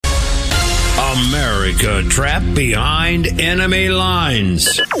America trapped behind enemy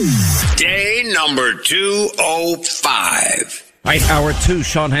lines. Day number 205. All right, hour two,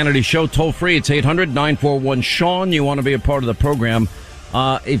 Sean Hannity Show, toll free. It's 800-941-SEAN. You want to be a part of the program.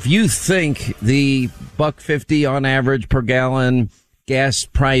 If you think the $1.50 on average per gallon gas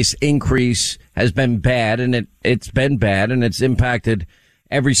price increase has been bad, and it's been bad, and it's impacted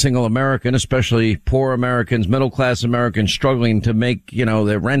every single American, especially poor Americans, middle-class Americans struggling to make,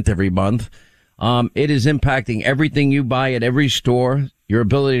 their rent every month. It is impacting everything you buy at every store, your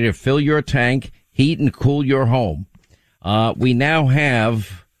ability to fill your tank, heat and cool your home. We now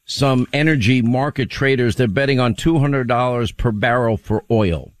have some energy market traders. They're betting on $200 per barrel for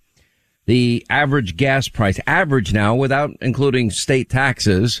oil. The average gas price, average now, without including state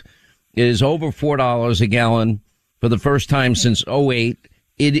taxes, is over $4 a gallon for the first time since '08.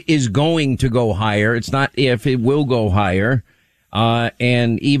 It is going to go higher. It's not if, it will go higher.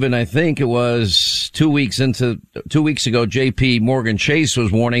 And even I think it was 2 weeks ago, JP Morgan Chase was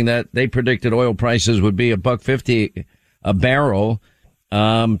warning that they predicted oil prices would be $1.50 a barrel.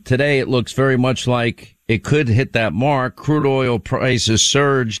 Today it looks very much like it could hit that mark. Crude oil prices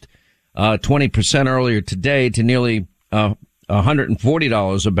surged 20% earlier today to nearly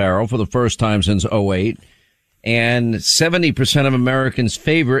 $140 a barrel for the first time since '08. And 70% of Americans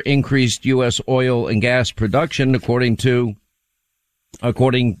favor increased U.S. oil and gas production, according to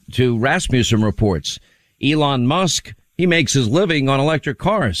Rasmussen reports. Elon Musk, he makes his living on electric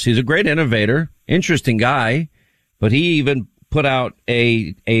cars. He's a great innovator, interesting guy, but he even put out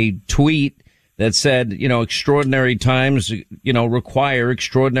a tweet that said, extraordinary times, require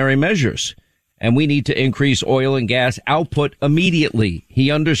extraordinary measures. And we need to increase oil and gas output immediately. He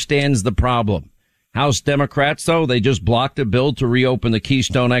understands the problem. House Democrats, though, they just blocked a bill to reopen the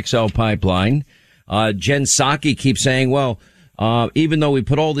Keystone XL pipeline. Jen Psaki keeps saying, even though we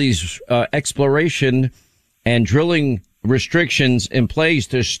put all these exploration and drilling restrictions in place,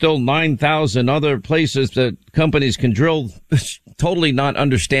 there's still 9,000 other places that companies can drill, totally not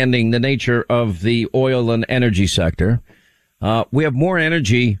understanding the nature of the oil and energy sector. We have more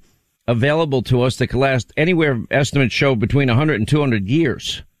energy available to us that could last anywhere, estimates show, between 100 and 200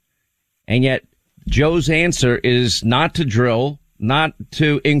 years. And yet Joe's answer is not to drill, not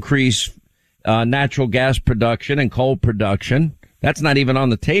to increase natural gas production and coal production. That's not even on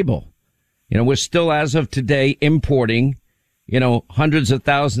the table. We're still, as of today, importing, hundreds of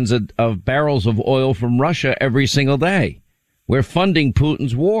thousands of barrels of oil from Russia every single day. We're funding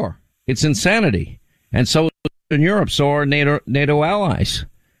Putin's war. It's insanity. And so in Europe, so are NATO allies.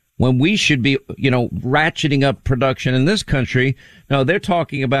 When we should be, ratcheting up production in this country. No, they're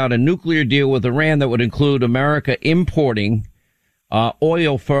talking about a nuclear deal with Iran that would include America importing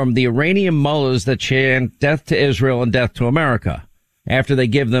oil from the Iranian mullahs that chant death to Israel and death to America, after they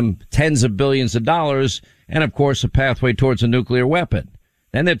give them tens of billions of dollars and, of course, a pathway towards a nuclear weapon.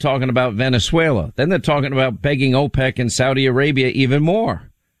 Then they're talking about Venezuela. Then they're talking about begging OPEC and Saudi Arabia even more.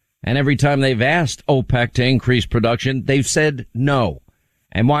 And every time they've asked OPEC to increase production, they've said no.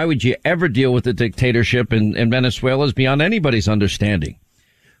 And why would you ever deal with the dictatorship in Venezuela is beyond anybody's understanding.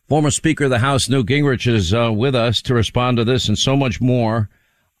 Former Speaker of the House, Newt Gingrich, is with us to respond to this and so much more.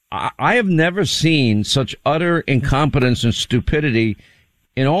 I have never seen such utter incompetence and stupidity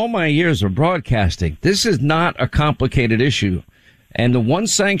in all my years of broadcasting. This is not a complicated issue. And the one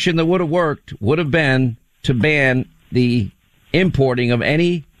sanction that would have worked would have been to ban the importing of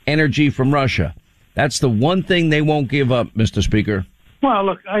any energy from Russia. That's the one thing they won't give up, Mr. Speaker. Well,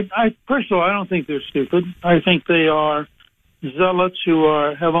 look, I first of all, I don't think they're stupid. I think they are zealots who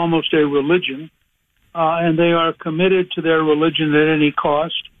have almost a religion, and they are committed to their religion at any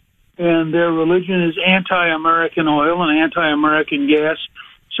cost. And their religion is anti-American oil and anti-American gas.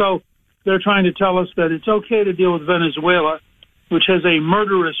 So they're trying to tell us that it's okay to deal with Venezuela, which has a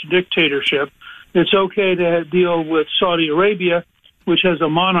murderous dictatorship. It's okay to deal with Saudi Arabia, which has a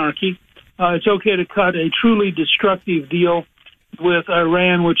monarchy. It's okay to cut a truly destructive deal with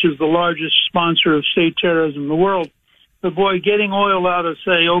Iran, which is the largest sponsor of state terrorism in the world. But boy, getting oil out of,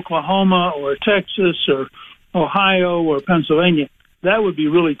 say, Oklahoma or Texas or Ohio or Pennsylvania, that would be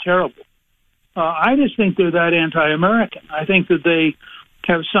really terrible. I just think they're that anti-American. I think that they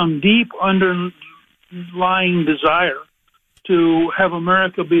have some deep underlying desire to have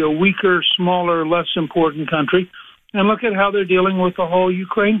America be a weaker, smaller, less important country. And look at how they're dealing with the whole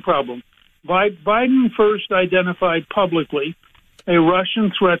Ukraine problem. Biden first identified publicly a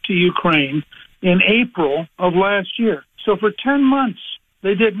Russian threat to Ukraine in April of last year. So for 10 months,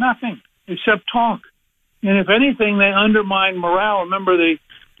 they did nothing except talk. And if anything, they undermined morale. Remember, the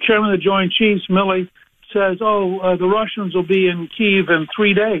chairman of the Joint Chiefs, Milley, says, the Russians will be in Kyiv in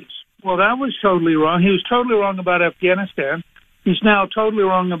 3 days. Well, that was totally wrong. He was totally wrong about Afghanistan. He's now totally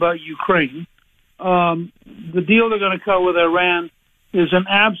wrong about Ukraine. The deal they're going to cut with Iran is an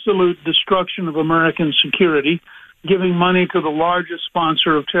absolute destruction of American security, giving money to the largest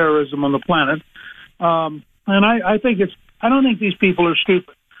sponsor of terrorism on the planet. And I don't think these people are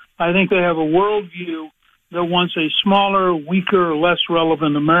stupid. I think they have a worldview that wants a smaller, weaker, less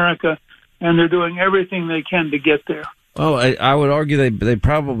relevant America, and they're doing everything they can to get there. Oh, I would argue they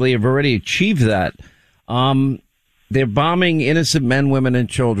probably have already achieved that. They're bombing innocent men, women, and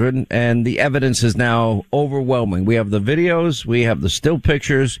children, and the evidence is now overwhelming. We have the videos, we have the still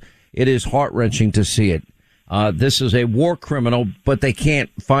pictures. It is heart-wrenching to see it. This is a war criminal, but they can't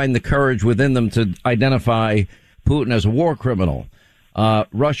find the courage within them to identify Putin as a war criminal.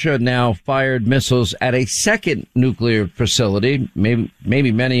 Russia now fired missiles at a second nuclear facility.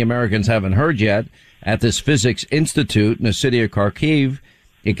 Maybe many Americans haven't heard yet. At this physics institute in the city of Kharkiv,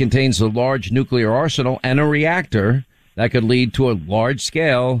 it contains a large nuclear arsenal and a reactor that could lead to a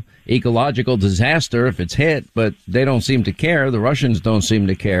large-scale ecological disaster if it's hit, but they don't seem to care. The Russians don't seem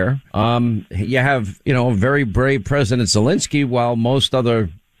to care. You have, a very brave President Zelensky, while most other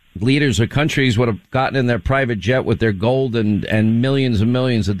leaders of countries would have gotten in their private jet with their gold and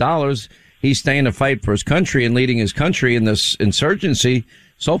millions of dollars. He's staying to fight for his country and leading his country in this insurgency.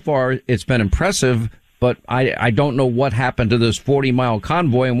 So far, it's been impressive, but I don't know what happened to this 40-mile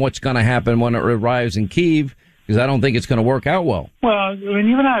convoy and what's going to happen when it arrives in Kyiv, because I don't think it's going to work out well. Well, I mean,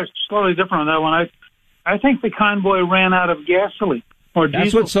 you and I are slightly different on that one. I think the convoy ran out of gasoline or diesel.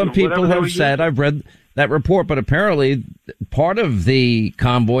 That's what some people have said. I've read that report, but apparently part of the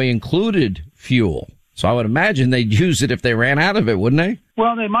convoy included fuel. So I would imagine they'd use it if they ran out of it, wouldn't they?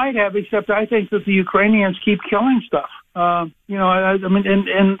 Well, they might have, except I think that the Ukrainians keep killing stuff. I mean,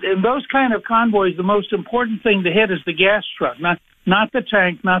 in those kind of convoys, the most important thing to hit is the gas truck, not the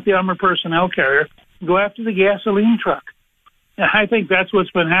tank, not the armored personnel carrier. Go after the gasoline truck. I think that's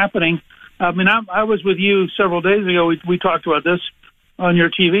what's been happening. I mean, I was with you several days ago. We talked about this on your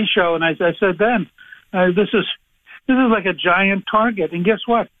TV show, and I said then, this is like a giant target, and guess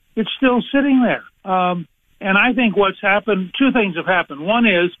what? It's still sitting there. And I think what's happened, two things have happened. One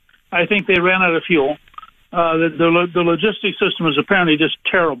is I think they ran out of fuel. The logistics system is apparently just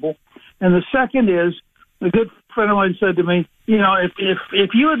terrible. And the second is, a good friend of mine said to me, if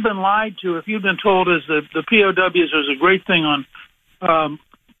you had been lied to, if you'd been told as the POWs, there's a great thing on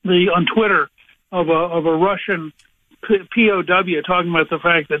Twitter of a Russian POW talking about the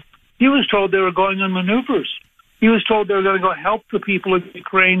fact that he was told they were going on maneuvers. He was told they were going to go help the people of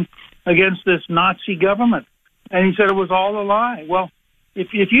Ukraine against this Nazi government. And he said it was all a lie. Well,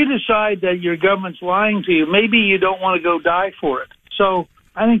 if you decide that your government's lying to you, maybe you don't want to go die for it. So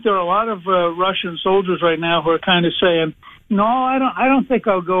I think there are a lot of Russian soldiers right now who are kind of saying, no, I don't think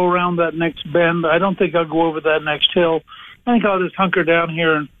I'll go around that next bend. I don't think I'll go over that next hill. I think I'll just hunker down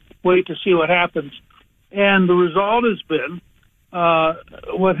here and wait to see what happens. And the result has been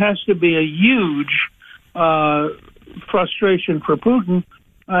what has to be a huge frustration for Putin.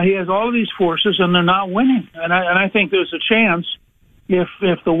 He has all of these forces, and they're not winning. And I think there's a chance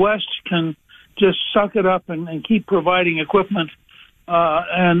if the West can just suck it up and keep providing equipment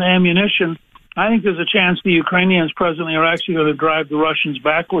and ammunition, I think there's a chance the Ukrainians presently are actually going to drive the Russians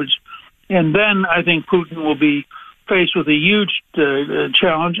backwards. And then I think Putin will be faced with a huge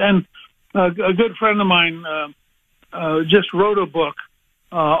challenge. And a good friend of mine just wrote a book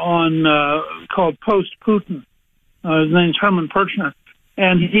called Post-Putin. His name's Herman Perchner.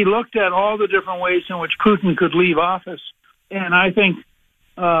 And he looked at all the different ways in which Putin could leave office. And I think,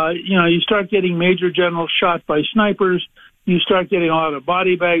 you start getting major generals shot by snipers. You start getting a lot of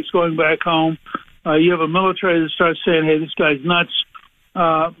body bags going back home. You have a military that starts saying, hey, this guy's nuts.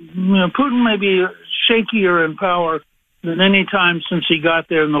 Putin may be shakier in power than any time since he got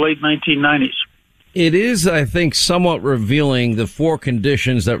there in the late 1990s. It is, I think, somewhat revealing the four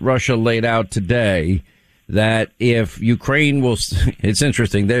conditions that Russia laid out today, that if Ukraine will, it's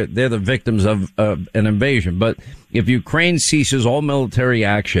interesting, they're the victims of an invasion, but if Ukraine ceases all military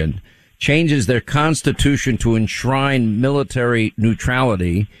action, changes their constitution to enshrine military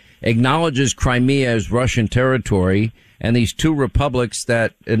neutrality, acknowledges Crimea as Russian territory, and these two republics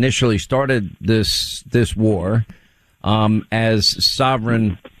that initially started this war as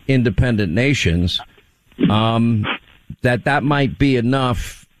sovereign independent nations, that might be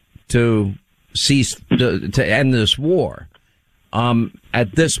enough to cease to end this war.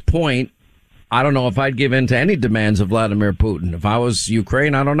 At this point, I don't know if I'd give in to any demands of Vladimir Putin. If I was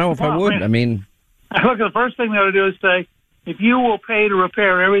Ukraine, I don't know if I would. Look, the first thing they ought to do is say, if you will pay to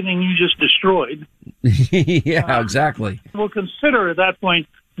repair everything you just destroyed. Yeah, exactly. We'll consider at that point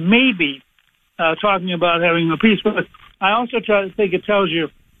maybe talking about having a peace. But I also think it tells you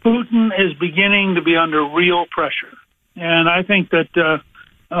Putin is beginning to be under real pressure. And I think that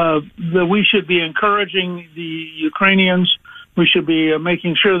that we should be encouraging the Ukrainians. We should be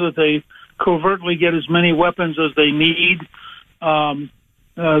making sure that they covertly get as many weapons as they need.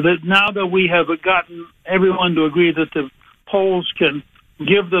 That now that we have gotten everyone to agree that the Poles can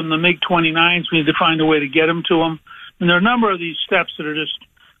give them the MiG-29s, we need to find a way to get them to them. And there are a number of these steps that are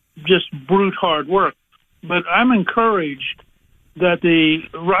just brute hard work. But I'm encouraged that the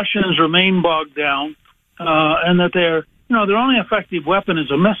Russians remain bogged down, and that their only effective weapon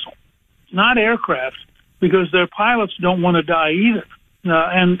is a missile, not aircraft, because their pilots don't want to die either.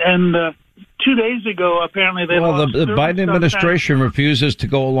 And 2 days ago, apparently they lost. The Biden administration refuses to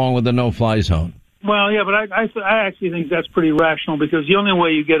go along with the no-fly zone. Well, yeah, but I actually think that's pretty rational, because the only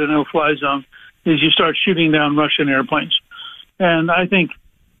way you get a no-fly zone is you start shooting down Russian airplanes. And I think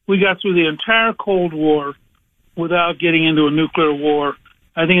we got through the entire Cold War without getting into a nuclear war.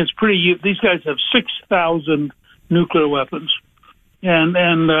 I think it's these guys have 6,000 nuclear weapons. And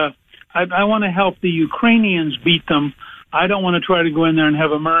I want to help the Ukrainians beat them. I don't want to try to go in there and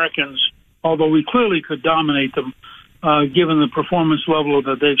have Americans, although we clearly could dominate them, given the performance level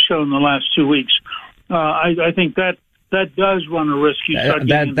that they've shown the last 2 weeks. I think that does run a risk.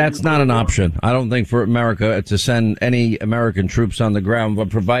 That's not an option. I don't think for America to send any American troops on the ground, but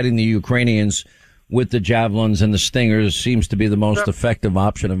providing the Ukrainians with the javelins and the stingers seems to be the most effective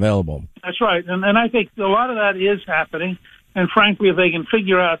option available. That's right. And I think a lot of that is happening. And frankly, if they can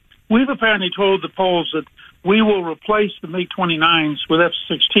figure out, we've apparently told the Poles that we will replace the MiG-29s with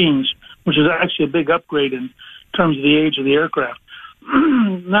F-16s, which is actually a big upgrade in terms of the age of the aircraft.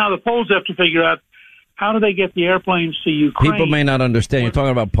 Now the Poles have to figure out, how do they get the airplanes to Ukraine? People may not understand. You're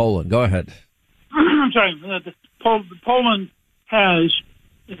talking about Poland. Go ahead. I'm sorry. Poland has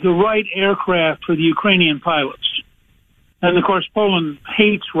the right aircraft for the Ukrainian pilots. And, of course, Poland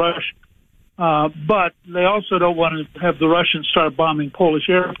hates Russia, but they also don't want to have the Russians start bombing Polish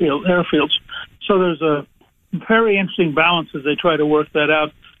airfields. So there's a very interesting balance as they try to work that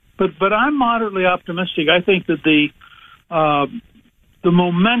out. But I'm moderately optimistic. I think that the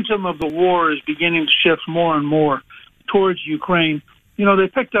momentum of the war is beginning to shift more and more towards Ukraine. You know, they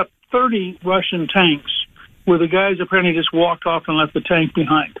picked up 30 Russian tanks where the guys apparently just walked off and left the tank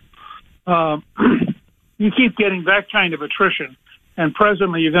behind. You keep getting that kind of attrition, and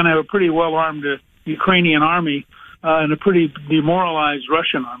presently you're going to have a pretty well-armed Ukrainian army and a pretty demoralized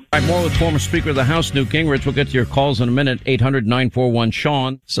Russian army. All right, more with former Speaker of the House, Newt Gingrich. We'll get to your calls in a minute,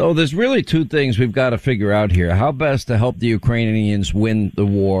 800-941-SEAN. So there's really two things we've got to figure out here. How best to help the Ukrainians win the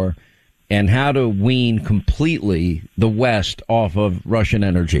war, and how to wean completely the West off of Russian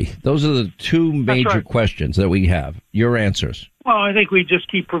energy. Those are the two major questions that we have. Your answers. Well, I think we just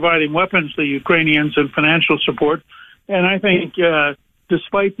keep providing weapons to the Ukrainians and financial support. And I think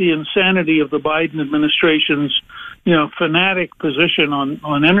despite the insanity of the Biden administration's, fanatic position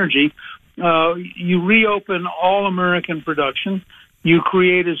on energy, you reopen all American production. You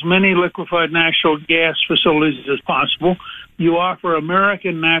create as many liquefied natural gas facilities as possible. You offer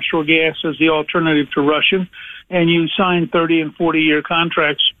American natural gas as the alternative to Russian, and you sign 30 and 40-year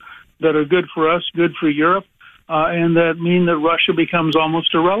contracts that are good for us, good for Europe, and that mean that Russia becomes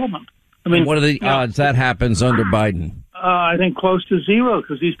almost irrelevant. I mean, what are the odds that happens under Biden? I think close to zero,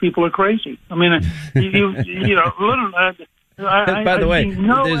 because these people are crazy. I mean, By the way,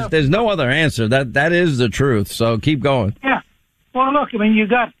 there's no other answer. That is the truth. So keep going. Yeah. Well, look, I mean,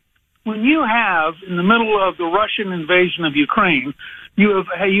 when you have in the middle of the Russian invasion of Ukraine, you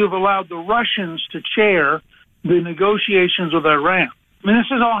have allowed the Russians to chair the negotiations with Iran. I mean,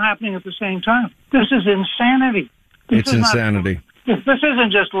 this is all happening at the same time. This is insanity. It's insanity. This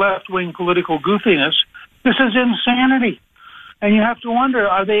isn't just left-wing political goofiness. This is insanity. And you have to wonder,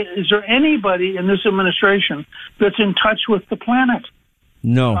 is there anybody in this administration that's in touch with the planet?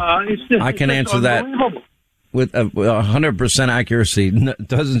 No. I can answer that with 100% accuracy.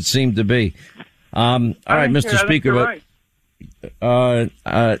 Doesn't seem to be. All right, Mr. Speaker, but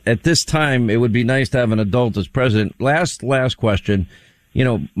at this time, it would be nice to have an adult as president. Last question.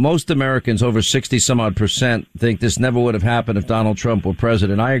 Most Americans, over 60-some-odd%, think this never would have happened if Donald Trump were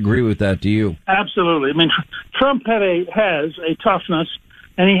president. I agree with that. Do you? Absolutely. I mean, Trump has a toughness,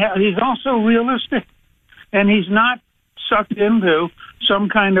 and he's also realistic, and he's not sucked into some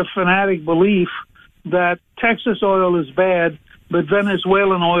kind of fanatic belief that Texas oil is bad, but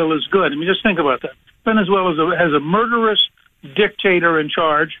Venezuelan oil is good. I mean, just think about that. Venezuela has a murderous dictator in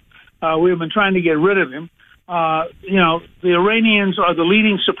charge. We've been trying to get rid of him. The Iranians are the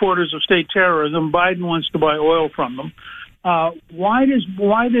leading supporters of state terrorism. Biden wants to buy oil from them. Why does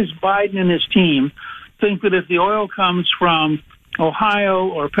Biden and his team think that if the oil comes from Ohio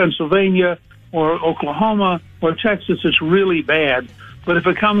or Pennsylvania or Oklahoma or Texas, it's really bad, but if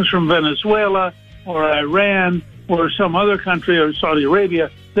it comes from Venezuela or Iran or some other country or Saudi Arabia,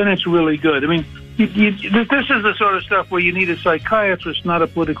 then it's really good? I mean, this is the sort of stuff where you need a psychiatrist, not a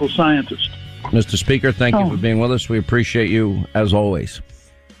political scientist. Mr. Speaker, thank you for being with us. We appreciate you as always.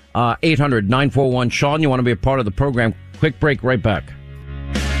 800-941-SEAN. You want to be a part of the program. Quick break, right back.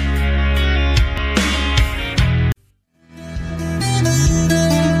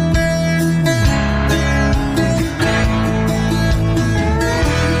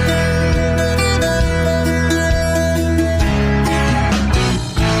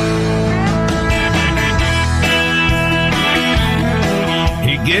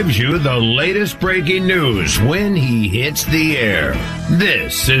 Gives you the latest breaking news when he hits the air.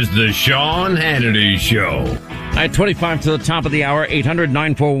 This is the Sean Hannity Show. All right, 25 to the top of the hour,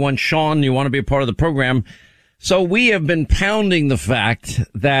 800-941-SEAN. You want to be a part of the program. So we have been pounding the fact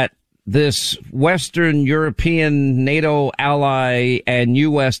that this Western European NATO ally and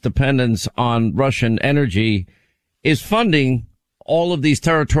U.S. dependence on Russian energy is funding all of these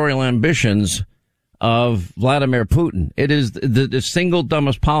territorial ambitions of Vladimir Putin. It is the single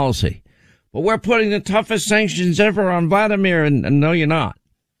dumbest policy. But we're putting the toughest sanctions ever on Vladimir, and no, you're not.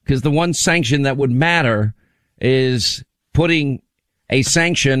 Because the one sanction that would matter is putting a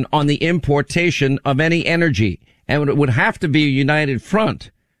sanction on the importation of any energy. And it would have to be a united front.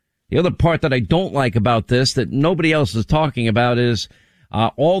 The other part that I don't like about this, that nobody else is talking about, is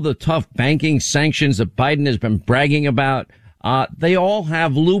all the tough banking sanctions that Biden has been bragging about. They all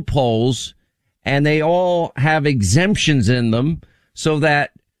have loopholes, and they all have exemptions in them so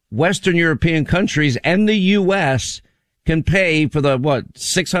that Western European countries and the U.S. can pay for the,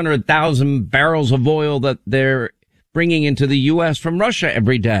 600,000 barrels of oil that they're bringing into the U.S. from Russia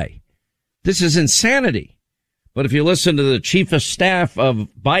every day. This is insanity. But if you listen to the chief of staff of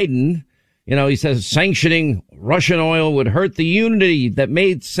Biden, he says sanctioning Russian oil would hurt the unity that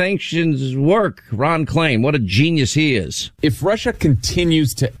made sanctions work. Ron Klain, what a genius he is. If Russia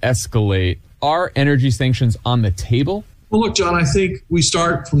continues to escalate, are energy sanctions on the table? Well, look, John, I think we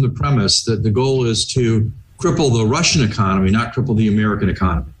start from the premise that the goal is to cripple the Russian economy, not cripple the American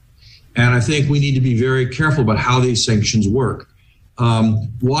economy. And I think we need to be very careful about how these sanctions work.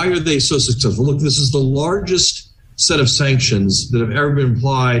 Why are they so successful? Look, this is the largest set of sanctions that have ever been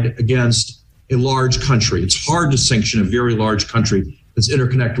applied against a large country. It's hard to sanction a very large country that's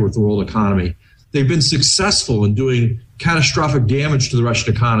interconnected with the world economy. They've been successful in doing catastrophic damage to the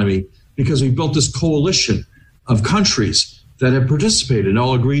Russian economy because we built this coalition of countries that have participated and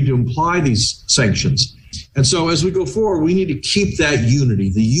all agreed to apply these sanctions. And so as we go forward, we need to keep that unity.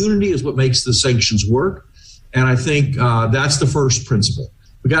 The unity is what makes the sanctions work. And I think that's the first principle.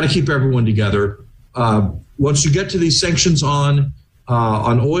 We got to keep everyone together. Once you get to these sanctions on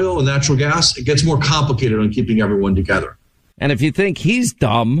oil and natural gas, it gets more complicated on keeping everyone together. And if you think he's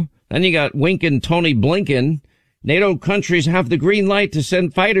dumb, then you got winking Tony Blinken. NATO countries have the green light to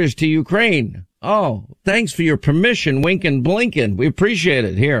send fighters to Ukraine. Oh, thanks for your permission, Winkin' Blinken. We appreciate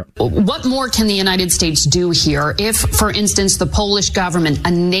it here. What more can the United States do here if, for instance, the Polish government, a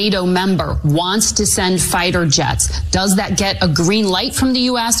NATO member, wants to send fighter jets? Does that get a green light from the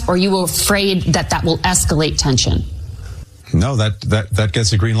U.S., or are you afraid that will escalate tension? No, that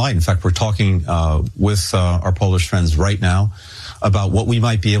gets a green light. In fact, we're talking with our Polish friends right now about what we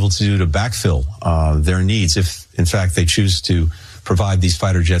might be able to do to backfill their needs if, in fact, they choose to provide these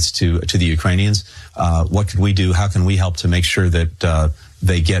fighter jets to the Ukrainians. What can we do? How can we help to make sure that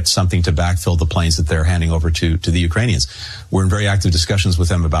they get something to backfill the planes that they're handing over to the Ukrainians? We're in very active discussions with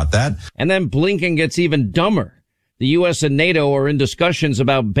them about that. And then Blinken gets even dumber. The U.S. and NATO are in discussions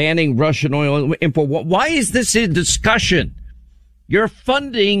about banning Russian oil import. Why is this a discussion? You're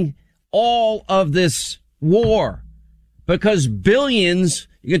funding all of this war because billions.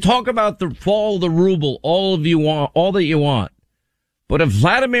 You can talk about the fall of the ruble all that you want. But if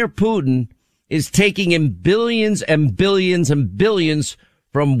Vladimir Putin is taking in billions and billions and billions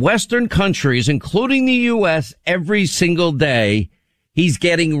from Western countries, including the U.S., every single day, he's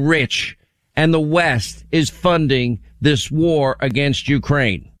getting rich. And the West is funding this war against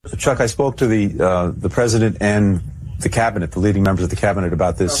Ukraine. Chuck, I spoke to the president and the cabinet, the leading members of the cabinet,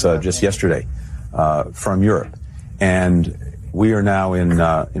 about this just yesterday from Europe. And we are now in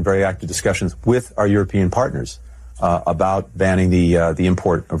very active discussions with our European partners about banning the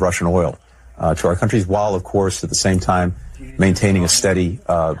import of Russian oil to our countries, while, of course, at the same time maintaining a steady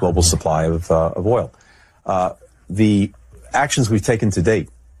global supply of oil. The actions we've taken to date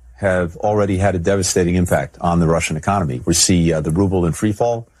have already had a devastating impact on the Russian economy. We see the ruble in free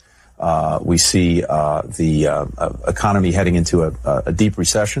fall. We see the economy heading into a deep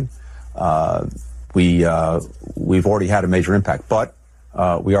recession. We've already had a major impact, but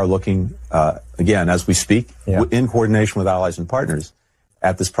we are looking, again, as we speak, in coordination with allies and partners,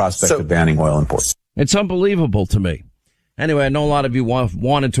 at this prospect of banning oil imports. It's unbelievable to me. Anyway, I know a lot of you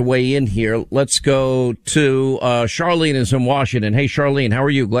wanted to weigh in here. Let's go to Charlene is in Washington. Hey, Charlene, how are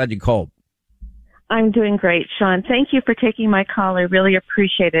you? Glad you called. I'm doing great, Sean. Thank you for taking my call. I really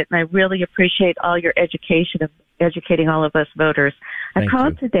appreciate it, and I really appreciate all your education of educating all of us voters. I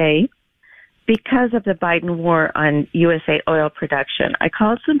called today because of the Biden war on USA oil production. I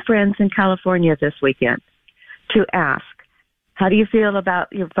called some friends in California this weekend to ask, how do you feel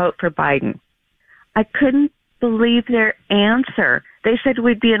about your vote for Biden? I couldn't believe their answer. They said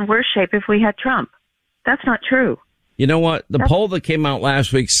we'd be in worse shape if we had Trump. That's not true. You know what? The poll that came out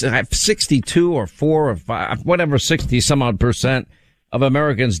last week, 62 or 4 or 5, whatever, 60 some odd % of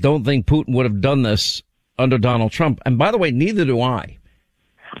Americans don't think Putin would have done this under Donald Trump. And by the way, neither do I.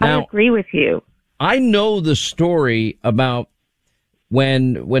 Now, I agree with you. I know the story about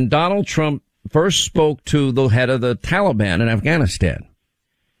when Donald Trump first spoke to the head of the Taliban in Afghanistan.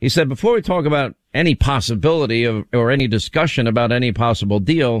 He said, before we talk about any possibility of, or any discussion about any possible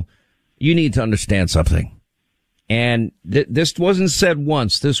deal, you need to understand something. And this wasn't said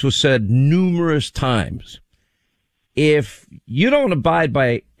once. This was said numerous times. If you don't abide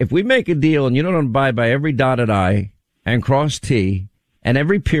by, if we make a deal and you don't abide by every dotted I and cross T and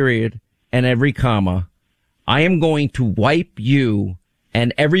every period and every comma, I am going to wipe you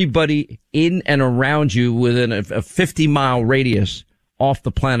and everybody in and around you within a 50-mile radius off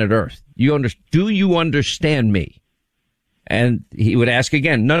the planet Earth. Do you understand me? And he would ask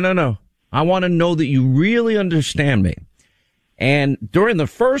again, no. I want to know that you really understand me. And during the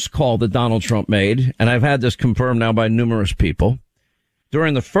first call that Donald Trump made, and I've had this confirmed now by numerous people,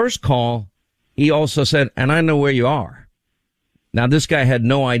 during the first call, he also said, and I know where you are. Now, this guy had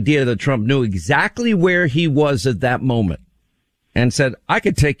no idea that Trump knew exactly where he was at that moment and said, I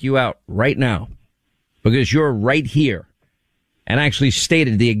could take you out right now because you're right here, and actually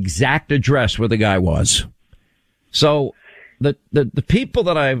stated the exact address where the guy was. So the people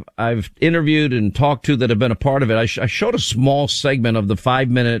that I've interviewed and talked to that have been a part of it, I showed a small segment of the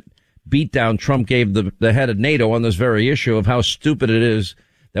 5-minute beatdown Trump gave the head of NATO on this very issue of how stupid it is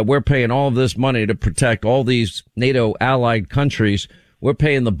that we're paying all of this money to protect all these NATO allied countries. We're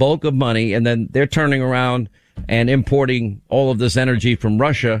paying the bulk of money, and then they're turning around and importing all of this energy from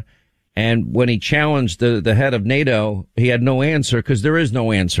Russia. And when he challenged the head of NATO, he had no answer because there is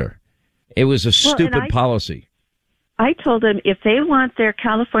no answer. It was a stupid policy. I told him if they want their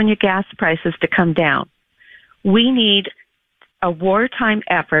California gas prices to come down, we need a wartime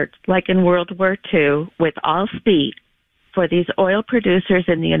effort like in World War II with all speed for these oil producers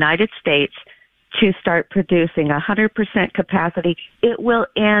in the United States to start producing 100% capacity. It will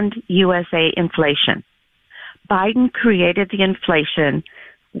end USA inflation. Biden created the inflation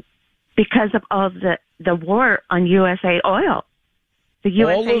because of all of the war on USA oil, the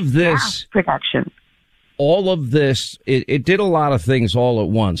USA gas production. All of this, it did a lot of things all at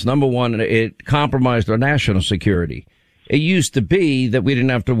once. Number one, it compromised our national security. It used to be that we didn't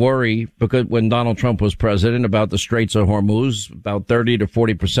have to worry because when Donald Trump was president about the Straits of Hormuz, about 30 to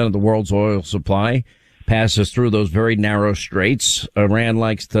 40% of the world's oil supply passes through those very narrow straits. Iran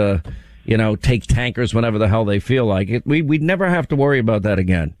likes to, take tankers whenever the hell they feel like it. We'd never have to worry about that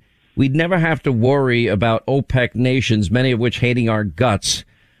again. We'd never have to worry about OPEC nations, many of which hating our guts.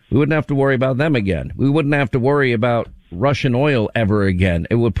 We wouldn't have to worry about them again. We wouldn't have to worry about Russian oil ever again.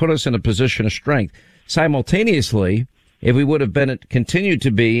 It would put us in a position of strength. Simultaneously, if we would have continued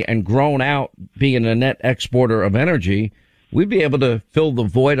to be and grown out being a net exporter of energy, we'd be able to fill the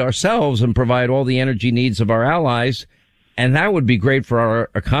void ourselves and provide all the energy needs of our allies. And that would be great for our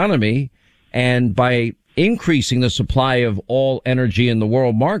economy. And by increasing the supply of all energy in the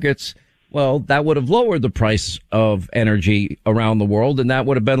world markets, well, that would have lowered the price of energy around the world, and that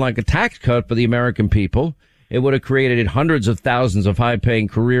would have been like a tax cut for the American people. It would have created hundreds of thousands of high-paying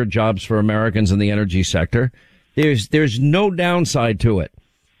career jobs for Americans in the energy sector. There's no downside to it.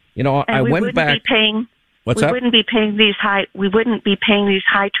 I went back. We wouldn't be paying these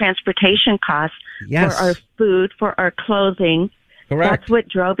high transportation costs for our food, for our clothing. Correct. That's what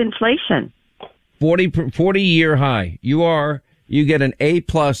drove inflation. 40-year high. You get an A+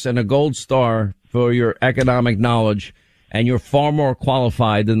 and a gold star for your economic knowledge, and you're far more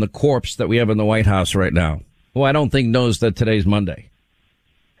qualified than the corpse that we have in the White House right now, who I don't think knows that today's Monday.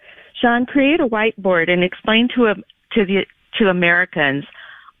 Sean, create a whiteboard and explain to Americans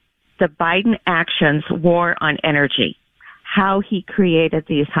the Biden actions war on energy, how he created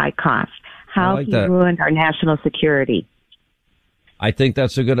these high costs, how he ruined our national security. I think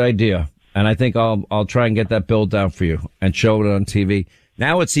that's a good idea. And I think I'll try and get that bill down for you and show it on TV.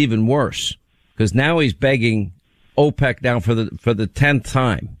 Now it's even worse because now he's begging OPEC down for the 10th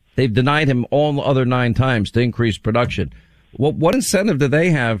time. They've denied him all the other 9 times to increase production. What incentive do they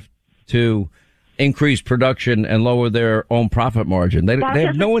have to increase production and lower their own profit margin? They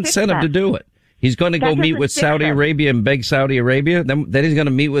have no incentive to do it. He's going to go meet with Saudi Arabia and beg Saudi Arabia. Then he's going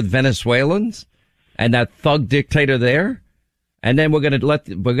to meet with Venezuelans and that thug dictator there. And then we're going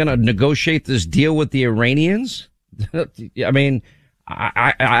to negotiate this deal with the Iranians. I mean,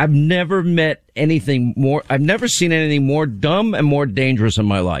 I've never met anything more. I've never seen anything more dumb and more dangerous in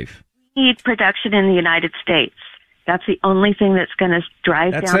my life. We need production in the United States. That's the only thing that's going to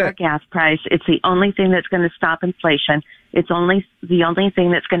drive down our gas price. It's the only thing that's going to stop inflation. It's the only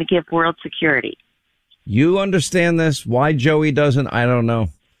thing that's going to give world security. You understand this? Why Joey doesn't? I don't know.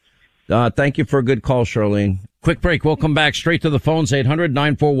 Thank you for a good call, Charlene. Quick break. We'll come back straight to the phones.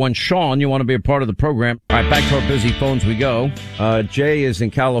 800-941-SEAN. You want to be a part of the program. All right, back to our busy phones we go. Jay is in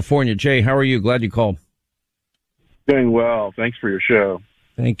California. Jay, how are you? Glad you called. Doing well. Thanks for your show.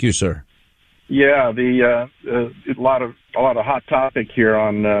 Thank you, sir. Yeah, a lot of hot topic here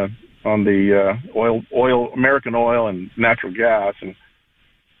on the oil, American oil and natural gas, and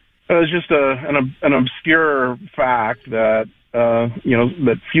it's just an obscure fact that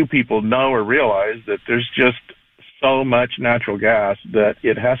that few people know or realize, that there's just so much natural gas that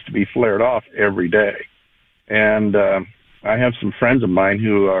it has to be flared off every day. And I have some friends of mine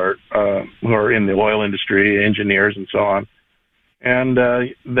who are in the oil industry, engineers and so on, and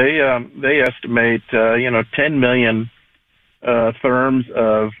they estimate 10 million therms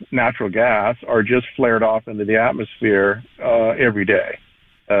of natural gas are just flared off into the atmosphere every day,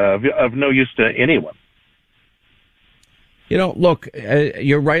 of no use to anyone. Look,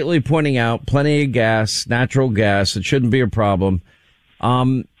 you're rightly pointing out plenty of gas, natural gas. It shouldn't be a problem.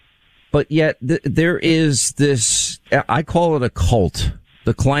 But yet there is this, I call it a cult,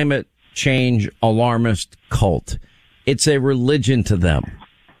 the climate change alarmist cult. It's a religion to them.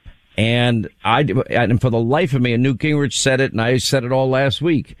 And for the life of me, and Newt Gingrich said it, and I said it all last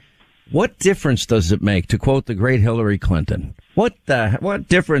week. What difference does it make, to quote the great Hillary Clinton? What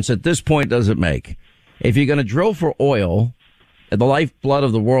difference at this point does it make? If you're going to drill for oil, the lifeblood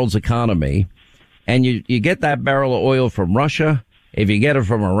of the world's economy, and you get that barrel of oil from Russia, if you get it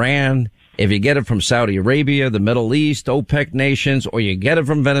from Iran, if you get it from Saudi Arabia, the Middle East, OPEC nations, or you get it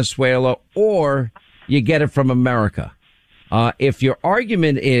from Venezuela, or you get it from America. If your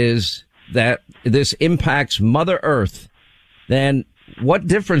argument is that this impacts Mother Earth, then what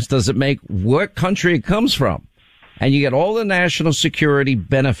difference does it make what country it comes from? And you get all the national security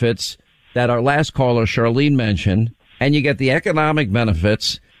benefits that our last caller, Charlene, mentioned, and you get the economic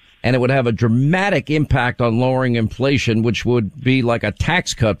benefits, and it would have a dramatic impact on lowering inflation, which would be like a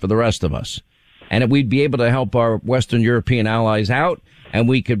tax cut for the rest of us. And we'd be able to help our Western European allies out, and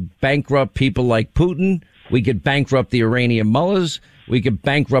we could bankrupt people like Putin. We could bankrupt the Iranian mullahs. We could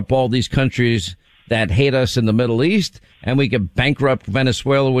bankrupt all these countries that hate us in the Middle East, and we could bankrupt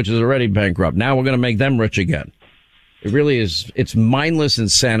Venezuela, which is already bankrupt. Now we're going to make them rich again. It really is. It's mindless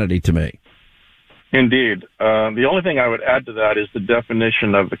insanity to me. Indeed. The only thing I would add to that is the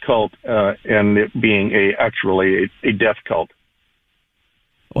definition of the cult, and it being actually a death cult.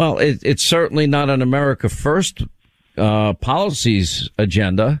 Well, it's certainly not an America First policies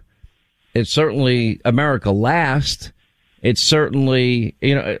agenda. It's certainly America Last. It's certainly,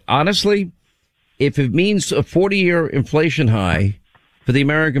 honestly, if it means a 40-year inflation high for the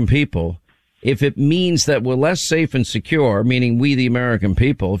American people, if it means that we're less safe and secure, meaning we, the American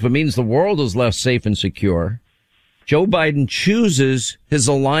people, if it means the world is less safe and secure, Joe Biden chooses his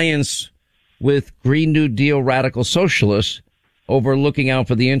alliance with Green New Deal radical socialists over looking out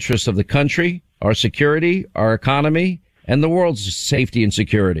for the interests of the country, our security, our economy, and the world's safety and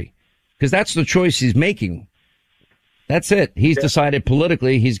security. Because that's the choice he's making. That's it. He's decided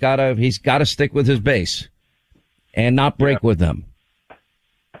politically he's got to stick with his base and not break with them.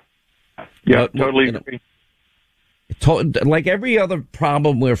 Yeah, totally agree. Like every other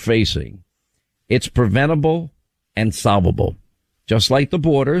problem we're facing, it's preventable and solvable. Just like the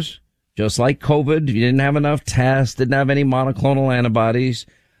borders, just like COVID, you didn't have enough tests, didn't have any monoclonal antibodies,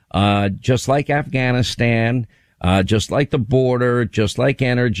 just like Afghanistan, just like the border, just like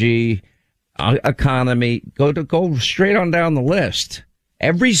energy, economy, go straight on down the list.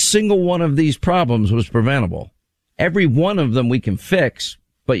 Every single one of these problems was preventable. Every one of them we can fix,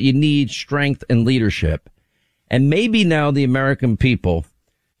 but you need strength and leadership. And maybe now the American people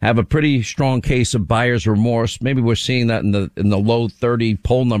have a pretty strong case of buyer's remorse. Maybe we're seeing that in the low 30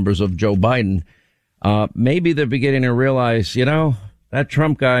 poll numbers of Joe Biden. Maybe they're beginning to realize, that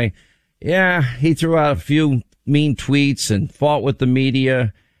Trump guy, he threw out a few mean tweets and fought with the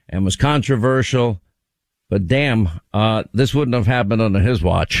media and was controversial. But damn, this wouldn't have happened under his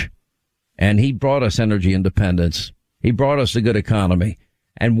watch. And he brought us energy independence. He brought us a good economy.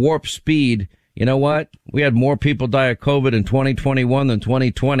 And warp speed, you know what? We had more people die of COVID in 2021 than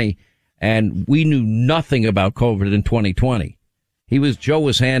 2020. And we knew nothing about COVID in 2020. Joe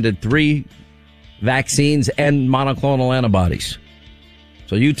was handed 3 vaccines and monoclonal antibodies.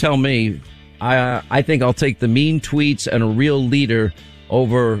 So you tell me, I think I'll take the mean tweets and a real leader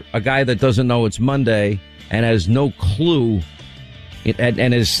over a guy that doesn't know it's Monday and has no clue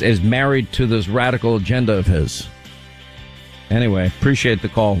and is married to this radical agenda of his. Anyway, appreciate the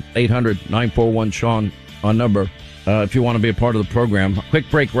call. 800-941-SEAN on number if you want to be a part of the program. Quick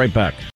break, right back.